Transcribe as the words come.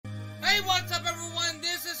Hey, what's up, everyone?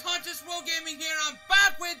 This is Hunter's World Gaming here. I'm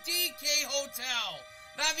back with DK Hotel.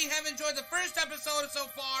 Now, if you have enjoyed the first episode so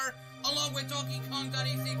far, along with Donkey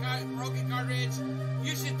Kong.exe broken cartridge,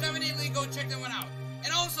 you should definitely go check that one out.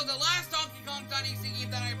 And also, the last Donkey Kong.exe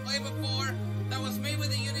game that I played before, that was made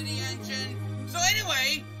with the Unity engine. So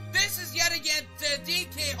anyway, this is yet again the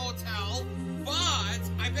DK Hotel, but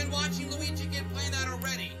I've been watching Luigi get playing that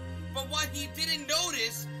already. But what he didn't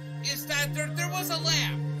notice is that there was a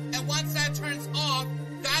lamp. And once that turns off,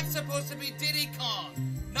 that's supposed to be Diddy Kong,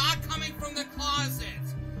 not coming from the closet.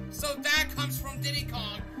 So that comes from Diddy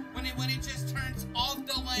Kong when it just turns off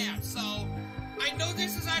the lamp. So I know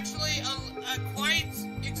this is actually a quite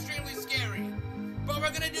extremely scary, but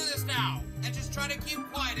we're gonna do this now and just try to keep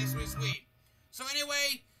quiet as we sweep. So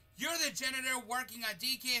anyway, you're the janitor working at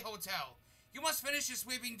DK Hotel. You must finish your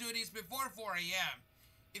sweeping duties before 4 a.m.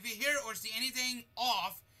 If you hear or see anything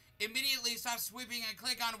off, immediately stop sweeping and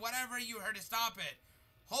click on whatever you heard to stop it.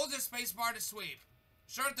 Hold the space bar to sweep.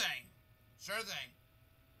 Sure thing. Sure thing.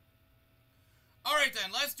 Alright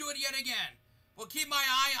then, let's do it yet again. We'll keep my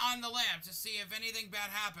eye on the lamp to see if anything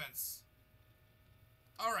bad happens.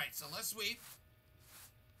 Alright, so let's sweep.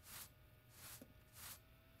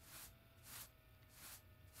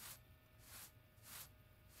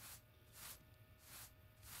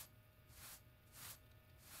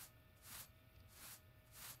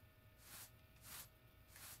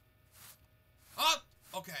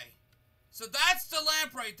 Okay, so that's the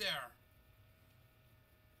lamp right there.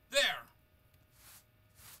 There.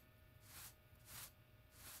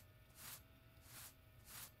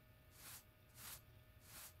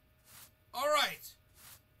 All right.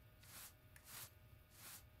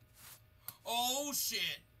 Oh,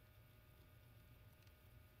 shit.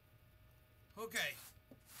 Okay.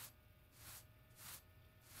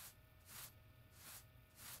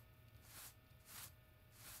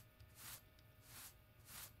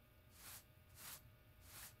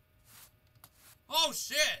 Oh,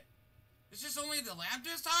 shit! It's just only the lamp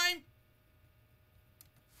this time?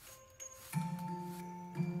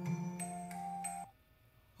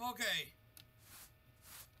 Okay.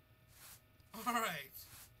 Alright.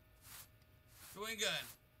 Doing good.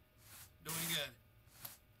 Doing good.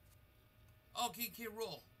 Oh, key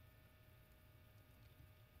rule.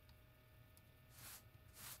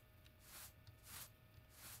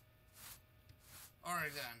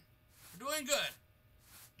 Alright then. We're doing good.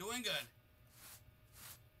 Doing good.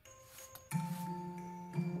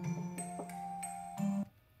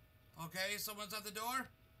 Okay, someone's at the door.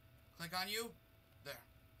 Click on you. There.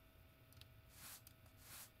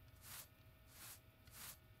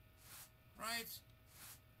 Right.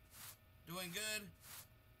 Doing good.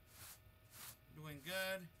 Doing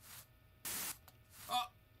good. Oh.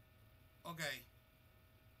 Okay.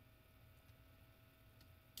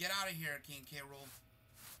 Get out of here, King K. Rool.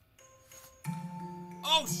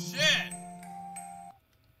 Oh, shit!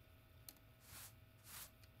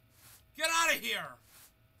 Get out of here!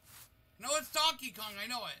 No, it's Donkey Kong, I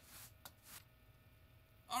know it.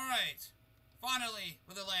 Alright. Finally,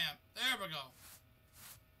 with a lamp. There we go.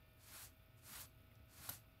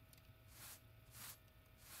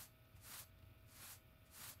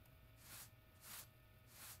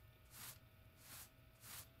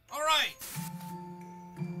 Alright.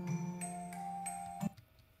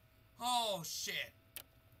 Oh, shit.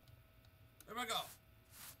 There we go.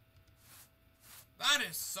 That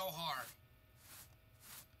is so hard.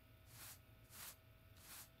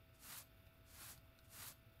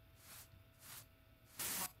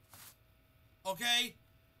 Okay,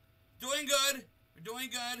 doing good. We're doing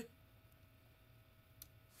good.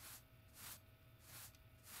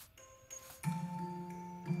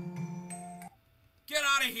 Get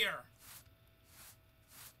out of here.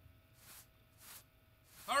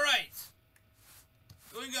 All right.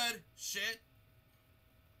 Doing good. Shit.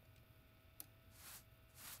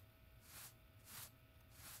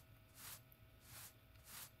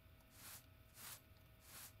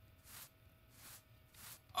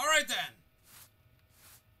 All right then.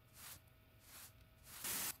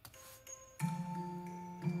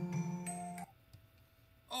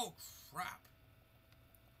 Oh, crap.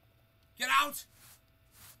 Get out!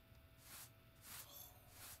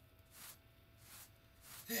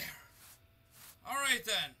 There. Alright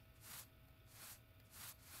then.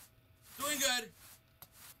 Doing good.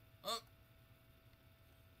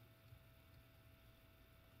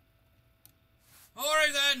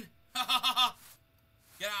 Alright then.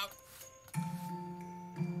 Get out.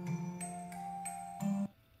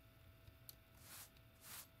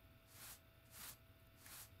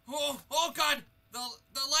 Oh God! The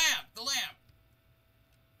lamp!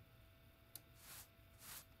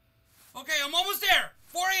 Okay, I'm almost there.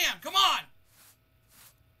 4 a.m. Come on.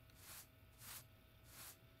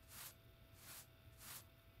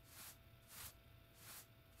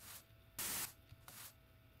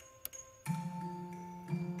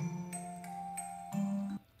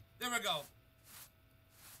 There we go.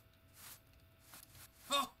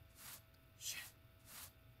 Oh. Shit.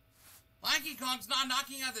 Lanky Kong's not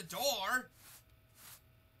knocking at the door.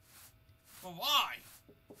 But why?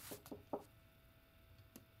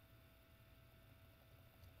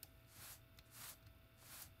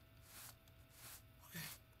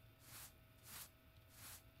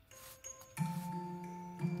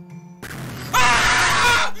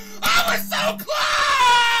 I was so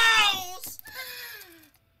close!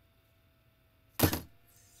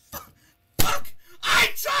 Fuck! I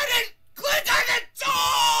tried to click on the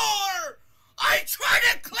door! I tried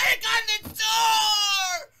to click on the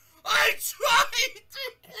door! I tried to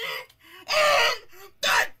click on the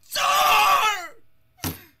door!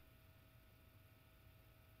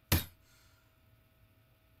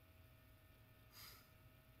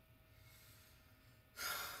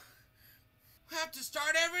 I have to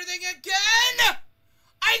start everything again!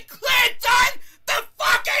 I clicked on the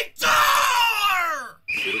fucking door!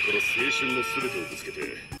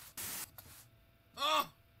 Oh,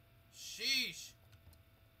 sheesh.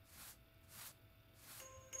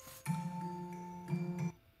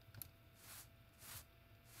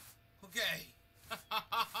 Okay.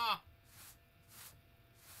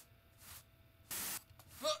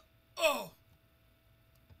 Oh.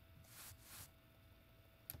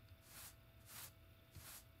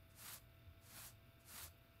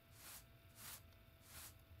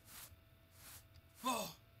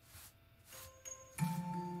 Oh.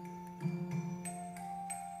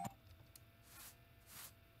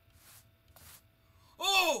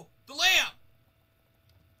 Oh, the lamp.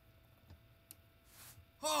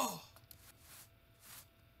 Oh.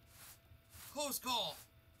 Close call.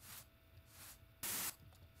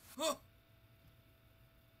 Oh.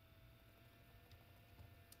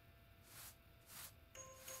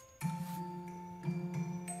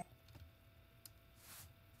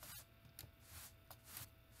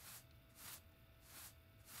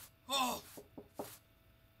 Oh.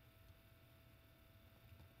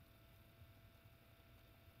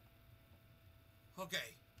 Okay.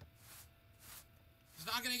 He's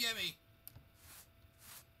not gonna get me.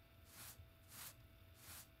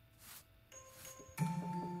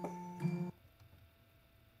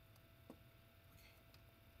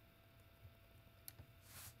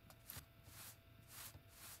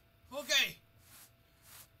 Okay.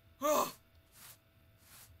 Oh.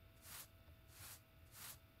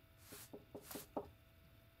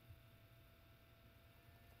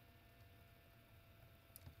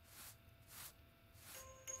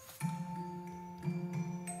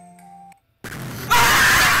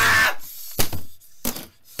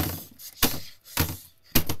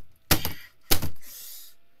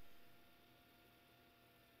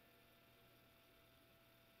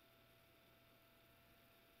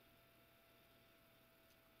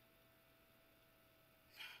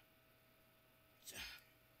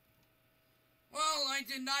 Well, I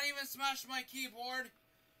did not even smash my keyboard.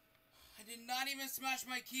 I did not even smash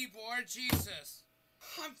my keyboard. Jesus.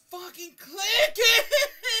 I'm fucking clicking!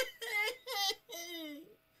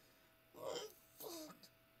 What the fuck?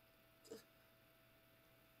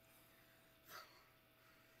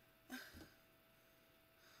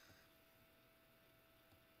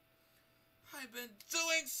 I've been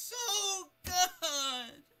doing so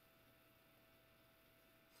good!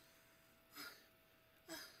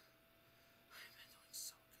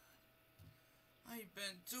 I've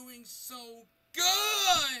been doing so good!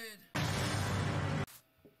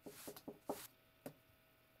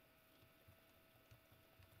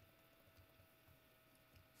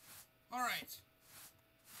 Alright.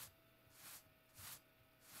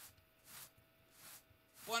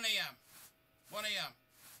 1 a.m. 1 a.m.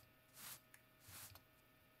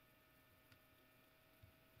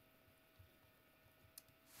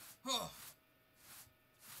 Oh.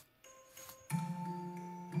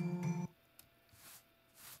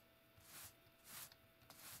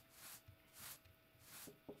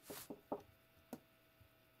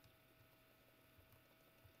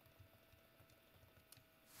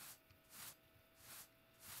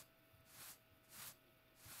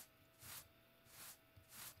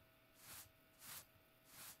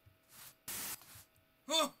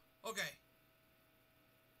 Oh, okay.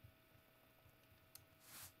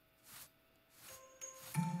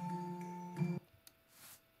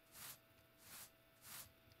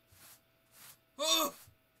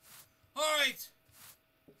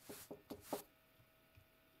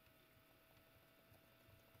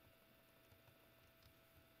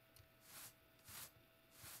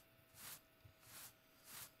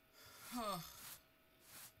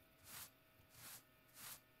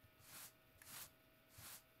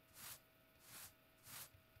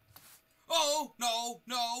 No, no,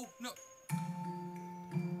 no, no.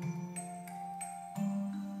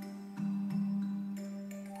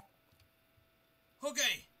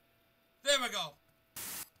 Okay. There we go.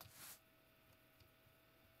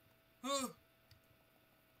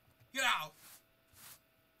 Get out.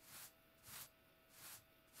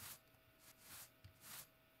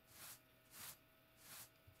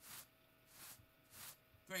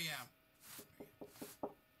 3 a.m.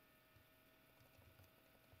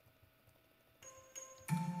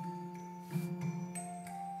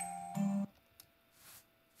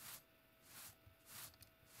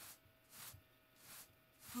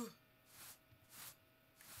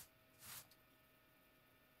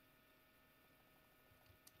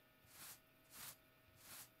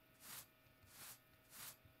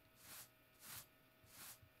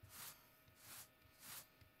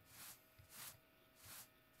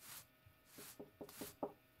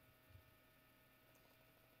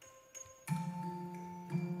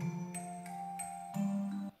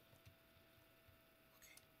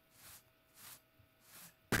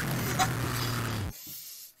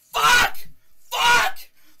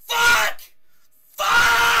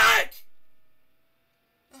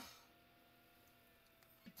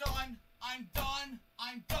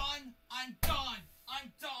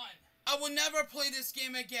 I will never play this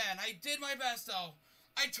game again. I did my best though.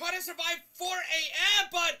 I tried to survive 4 a.m.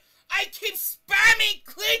 but I keep spamming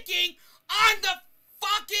clicking on the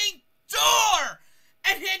fucking door!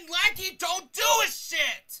 And then Lanky don't do a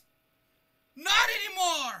shit! Not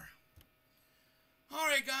anymore!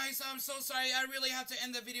 Alright guys, I'm so sorry. I really have to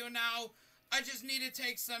end the video now. I just need to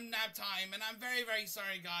take some nap time and I'm very, very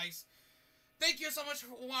sorry guys. Thank you so much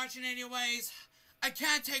for watching anyways. I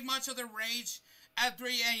can't take much of the rage at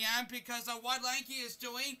 3 a.m. because of what Lanky is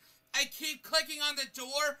doing. I keep clicking on the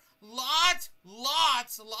door lots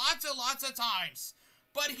of times.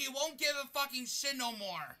 But he won't give a fucking shit no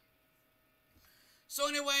more. So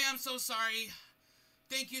anyway, I'm so sorry.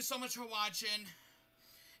 Thank you so much for watching.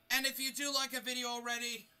 And if you do like a video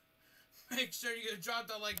already, make sure you drop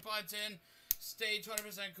the like button. Stay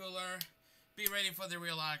 20% cooler. Be ready for the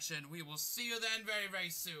real action. We will see you then very, very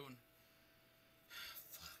soon.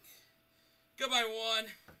 Goodbye, one.